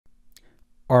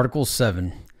Article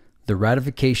 7. The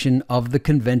ratification of the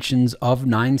conventions of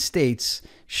 9 states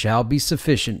shall be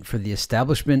sufficient for the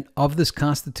establishment of this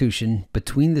Constitution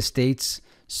between the states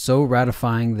so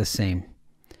ratifying the same.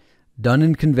 Done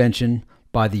in convention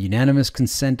by the unanimous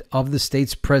consent of the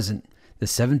states present the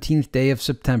 17th day of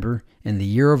September in the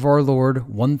year of our Lord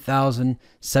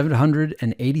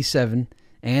 1787,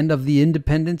 and of the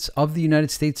independence of the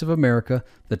United States of America,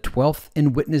 the 12th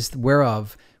in witness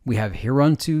whereof we have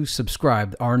hereunto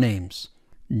subscribed our names.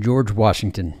 George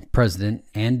Washington, President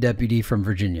and Deputy from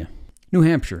Virginia. New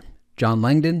Hampshire, John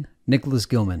Langdon, Nicholas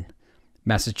Gilman.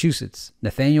 Massachusetts,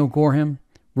 Nathaniel Gorham,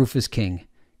 Rufus King.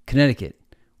 Connecticut,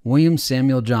 William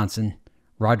Samuel Johnson,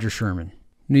 Roger Sherman.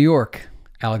 New York,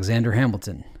 Alexander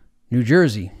Hamilton. New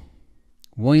Jersey,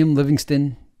 William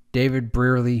Livingston, David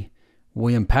Brearley,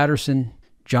 William Patterson,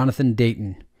 Jonathan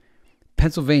Dayton.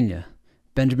 Pennsylvania,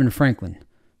 Benjamin Franklin,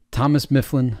 Thomas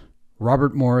Mifflin,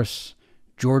 Robert Morris,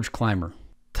 George Clymer.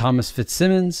 Thomas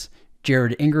Fitzsimmons,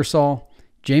 Jared Ingersoll,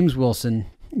 James Wilson,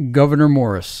 Gouverneur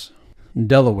Morris.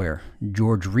 Delaware,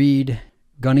 George Reed,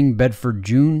 Gunning Bedford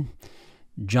June,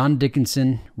 John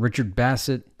Dickinson, Richard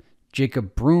Bassett,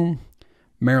 Jacob Broom.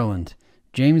 Maryland,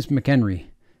 James McHenry,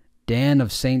 Dan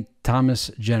of St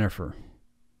Thos, Jenifer.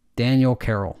 Danl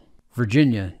Carroll.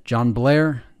 Virginia, John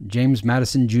Blair, James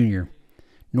Madison Jr.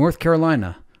 North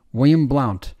Carolina, William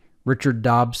Blount, Richard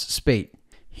Dobbs Spate,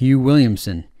 Hugh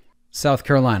Williamson. South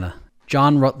Carolina,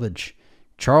 John Rutledge,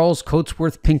 Charles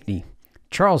Coatsworth Pinckney,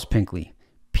 Charles Pinkley,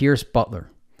 Pierce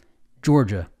Butler.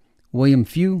 Georgia, William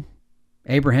Few,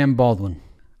 Abraham Baldwin.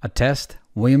 Attest,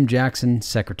 William Jackson,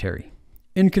 Secretary.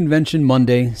 In Convention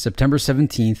Monday, September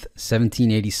 17th,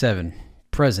 1787.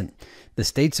 Present, the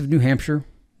states of New Hampshire,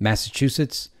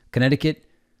 Massachusetts, Connecticut,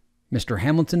 Mr.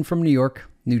 Hamilton from New York,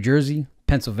 New Jersey,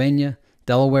 Pennsylvania,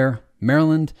 Delaware,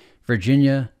 Maryland,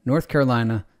 Virginia, North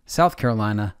Carolina, South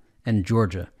Carolina, and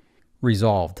Georgia.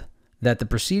 Resolved, that the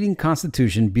preceding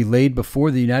Constitution be laid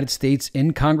before the United States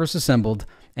in Congress assembled,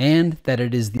 and that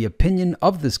it is the opinion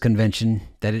of this convention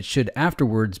that it should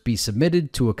afterwards be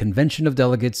submitted to a convention of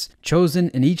delegates chosen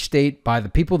in each state by the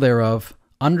people thereof,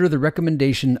 under the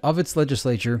recommendation of its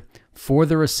legislature, for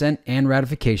their assent and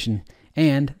ratification,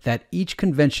 and that each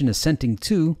convention assenting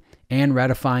to and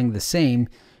ratifying the same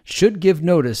should give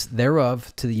notice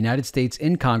thereof to the United States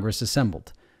in Congress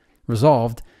assembled.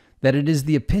 Resolved, that it is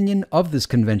the opinion of this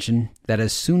convention that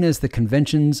as soon as the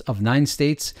conventions of 9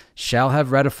 states shall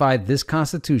have ratified this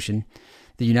Constitution,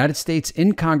 the United States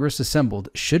in Congress assembled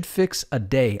should fix a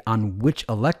day on which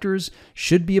electors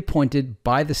should be appointed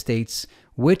by the states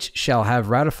which shall have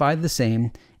ratified the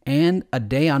same, and a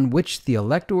day on which the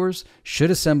electors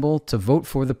should assemble to vote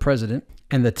for the President,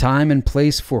 and the time and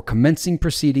place for commencing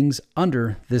proceedings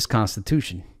under this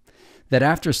Constitution. That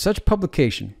after such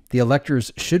publication, the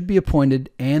electors should be appointed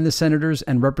and the senators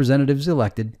and representatives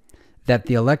elected, that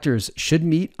the electors should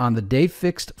meet on the day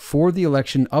fixed for the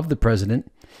election of the President,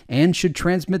 and should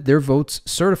transmit their votes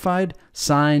certified,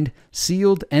 signed,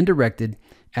 sealed, and directed,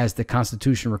 as the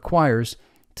Constitution requires,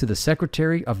 to the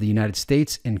Secretary of the United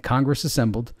States in Congress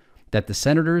assembled, that the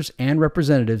senators and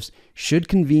representatives should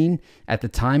convene at the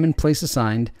time and place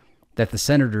assigned, that the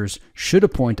senators should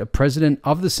appoint a President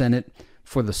of the Senate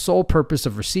for the sole purpose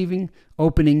of receiving,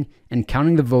 opening, and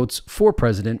counting the votes for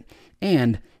President,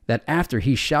 and that after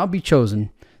he shall be chosen,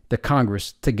 the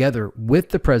Congress, together with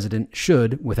the President,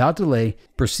 should, without delay,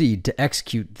 proceed to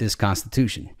execute this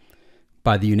Constitution.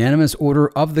 By the unanimous order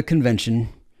of the Convention,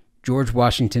 George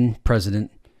Washington,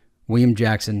 President, William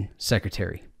Jackson,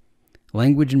 Secretary.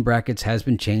 Language in brackets has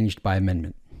been changed by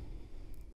amendment.